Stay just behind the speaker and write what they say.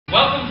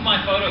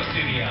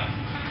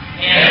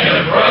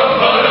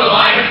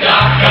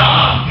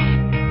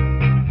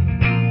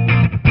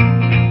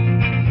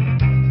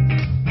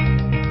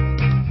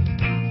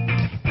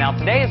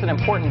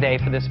important day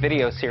for this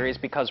video series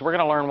because we're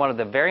going to learn one of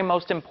the very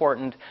most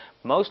important,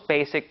 most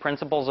basic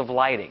principles of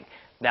lighting.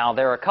 Now,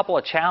 there are a couple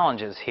of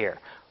challenges here.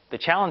 The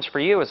challenge for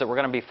you is that we're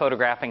going to be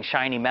photographing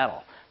shiny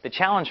metal. The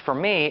challenge for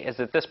me is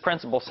that this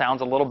principle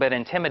sounds a little bit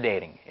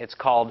intimidating. It's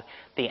called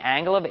the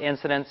angle of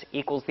incidence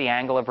equals the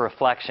angle of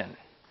reflection.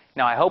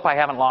 Now, I hope I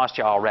haven't lost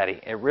you already.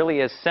 It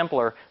really is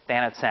simpler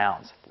than it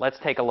sounds. Let's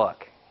take a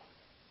look.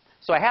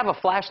 So I have a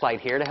flashlight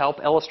here to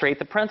help illustrate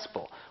the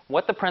principle.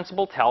 What the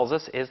principle tells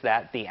us is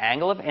that the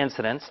angle of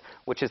incidence,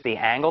 which is the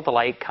angle the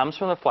light comes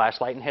from the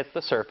flashlight and hits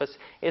the surface,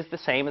 is the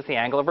same as the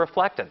angle of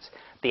reflectance,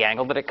 the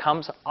angle that it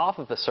comes off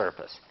of the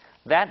surface.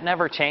 That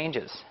never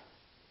changes.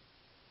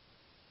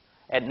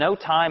 At no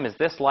time is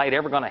this light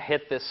ever going to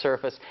hit this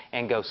surface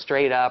and go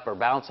straight up or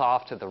bounce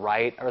off to the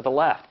right or the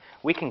left.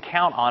 We can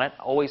count on it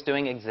always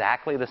doing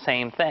exactly the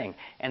same thing,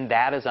 and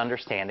that is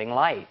understanding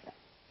light.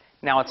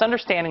 Now, it's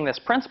understanding this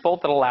principle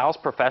that allows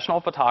professional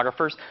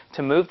photographers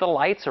to move the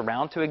lights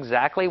around to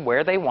exactly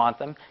where they want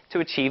them to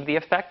achieve the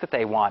effect that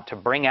they want, to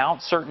bring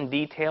out certain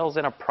details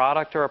in a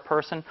product or a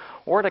person,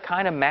 or to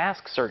kind of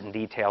mask certain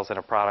details in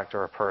a product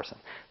or a person.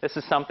 This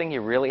is something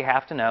you really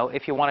have to know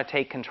if you want to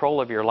take control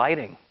of your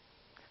lighting.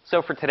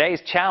 So for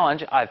today's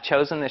challenge, I've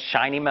chosen this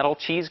shiny metal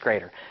cheese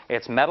grater.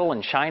 It's metal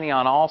and shiny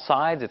on all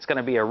sides. It's going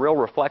to be a real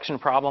reflection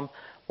problem.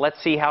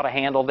 Let's see how to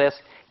handle this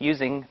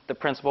using the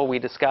principle we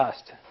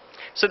discussed.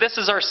 So this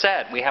is our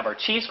set. We have our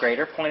cheese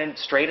grater pointed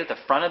straight at the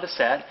front of the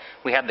set.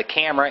 We have the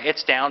camera.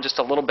 It's down just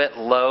a little bit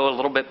low, a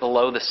little bit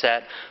below the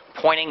set,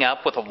 pointing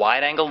up with a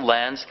wide-angle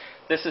lens.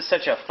 This is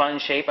such a fun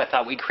shape. I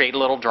thought we'd create a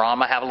little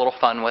drama, have a little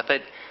fun with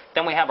it.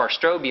 Then we have our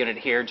strobe unit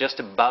here just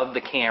above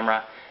the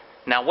camera.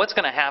 Now what's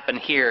going to happen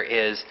here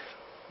is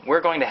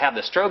we're going to have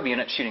the strobe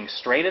unit shooting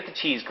straight at the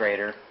cheese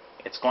grater.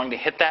 It's going to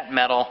hit that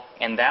metal,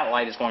 and that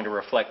light is going to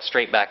reflect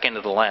straight back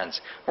into the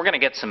lens. We're going to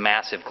get some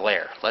massive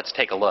glare. Let's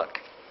take a look.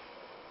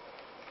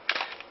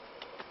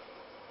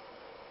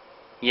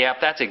 Yep,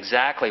 that's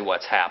exactly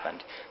what's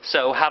happened.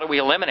 So how do we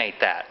eliminate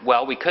that?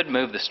 Well, we could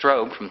move the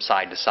strobe from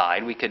side to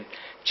side. We could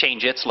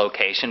change its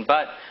location,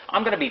 but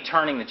I'm going to be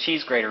turning the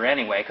cheese grater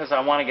anyway because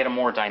I want to get a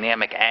more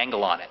dynamic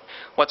angle on it.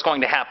 What's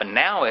going to happen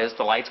now is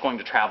the light's going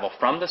to travel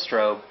from the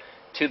strobe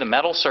to the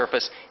metal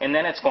surface, and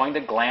then it's going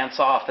to glance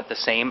off at the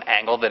same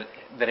angle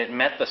that it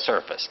met the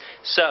surface.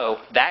 So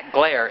that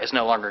glare is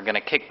no longer going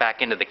to kick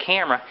back into the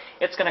camera.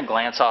 It's going to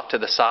glance off to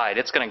the side.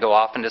 It's going to go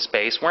off into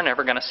space. We're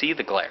never going to see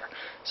the glare.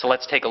 So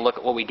let's take a look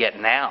at what we get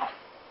now.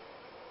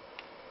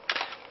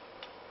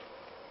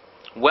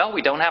 Well,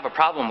 we don't have a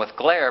problem with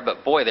glare,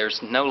 but boy, there's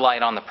no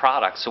light on the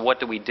product. So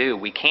what do?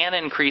 We can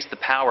increase the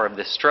power of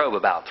this strobe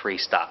about 3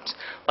 stops.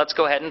 Let's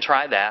go ahead and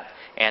try that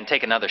and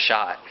take another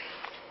shot.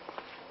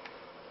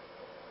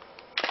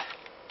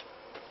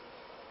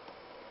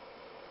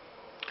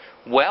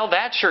 Well,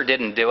 that sure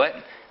didn't do it.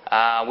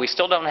 We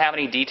still don't have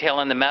any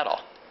detail in the metal.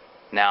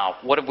 Now,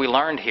 what have we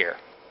learned here?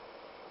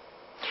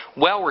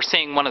 Well, we're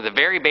seeing one of the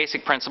very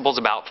basic principles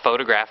about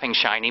photographing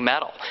shiny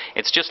metal.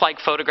 It's just like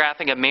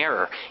photographing a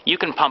mirror. You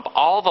can pump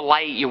all the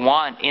light you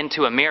want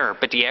into a mirror,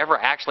 but do you ever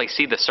actually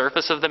see the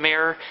surface of the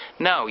mirror?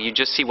 No, you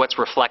just see what's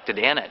reflected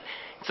in it.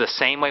 It's the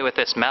same way with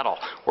this metal.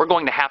 We're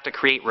going to have to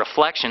create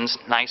reflections,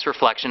 nice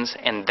reflections,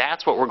 and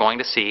that's what we're going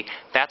to see.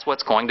 That's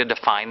what's going to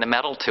define the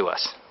metal to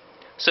us.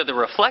 So the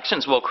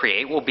reflections we'll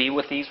create will be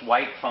with these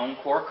white foam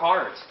core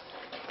cards.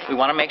 We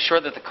want to make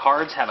sure that the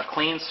cards have a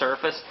clean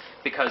surface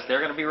because they're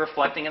going to be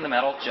reflecting in the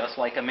metal just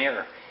like a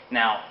mirror.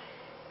 Now,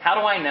 how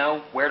do I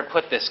know where to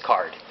put this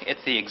card?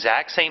 It's the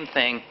exact same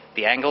thing,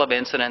 the angle of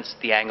incidence,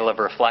 the angle of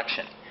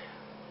reflection.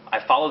 I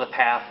follow the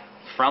path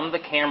from the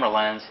camera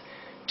lens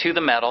to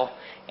the metal,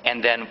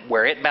 and then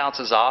where it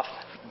bounces off,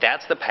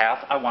 that's the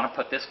path I want to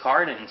put this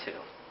card into.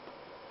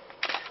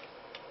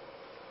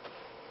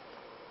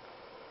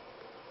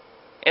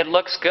 It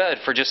looks good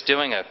for just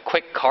doing a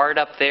quick card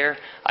up there.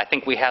 I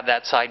think we have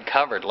that side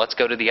covered. Let's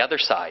go to the other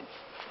side.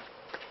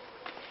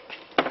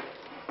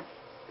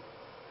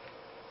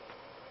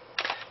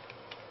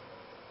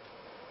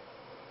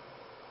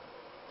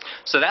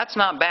 So that's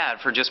not bad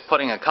for just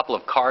putting a couple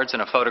of cards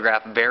in a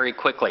photograph very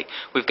quickly.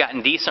 We've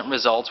gotten decent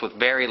results with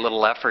very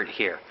little effort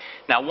here.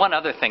 Now, one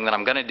other thing that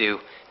I'm going to do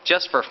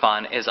just for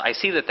fun is I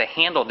see that the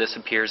handle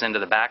disappears into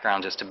the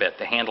background just a bit.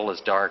 The handle is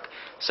dark,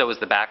 so is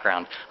the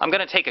background. I'm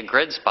going to take a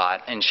grid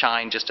spot and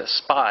shine just a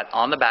spot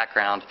on the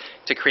background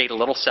to create a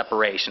little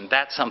separation.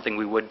 That's something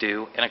we would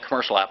do in a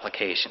commercial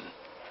application.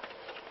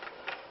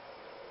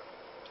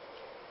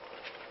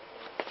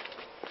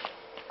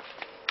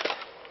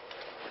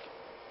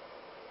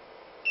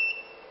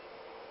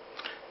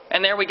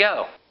 And there we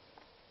go.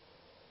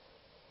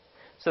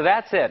 So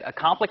that's it, a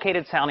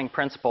complicated sounding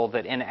principle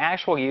that in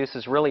actual use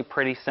is really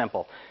pretty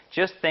simple.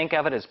 Just think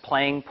of it as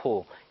playing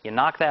pool. You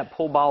knock that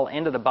pool ball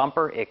into the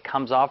bumper, it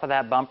comes off of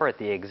that bumper at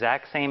the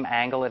exact same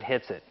angle it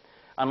hits it.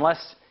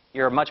 Unless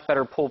you're a much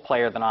better pool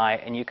player than I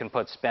and you can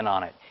put spin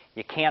on it.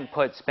 You can't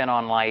put spin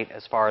on light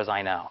as far as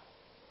I know.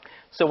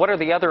 So what are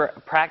the other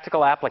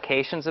practical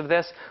applications of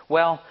this?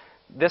 Well,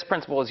 This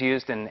principle is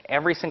used in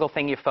every single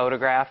thing you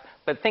photograph,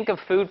 but think of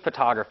food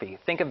photography.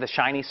 Think of the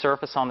shiny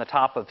surface on the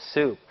top of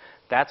soup.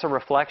 That's a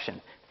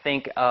reflection.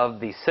 Think of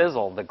the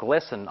sizzle, the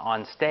glisten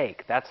on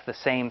steak. That's the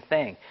same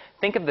thing.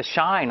 Think of the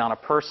shine on a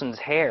person's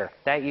hair.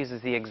 That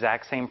uses the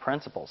exact same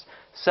principles.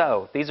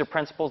 So, these are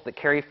principles that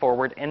carry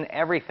forward in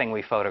everything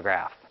we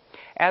photograph.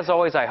 As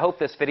always, I hope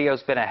this video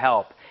has been a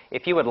help.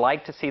 If you would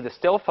like to see the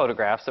still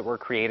photographs that were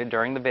created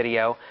during the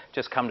video,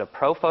 just come to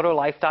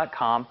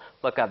ProPhotoLife.com,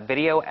 look up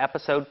video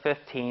episode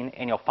 15,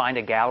 and you'll find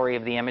a gallery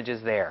of the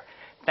images there.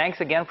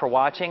 Thanks again for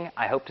watching.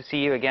 I hope to see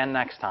you again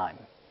next time.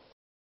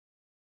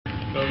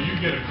 So you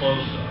get a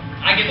close-up.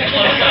 I get the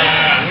close-up.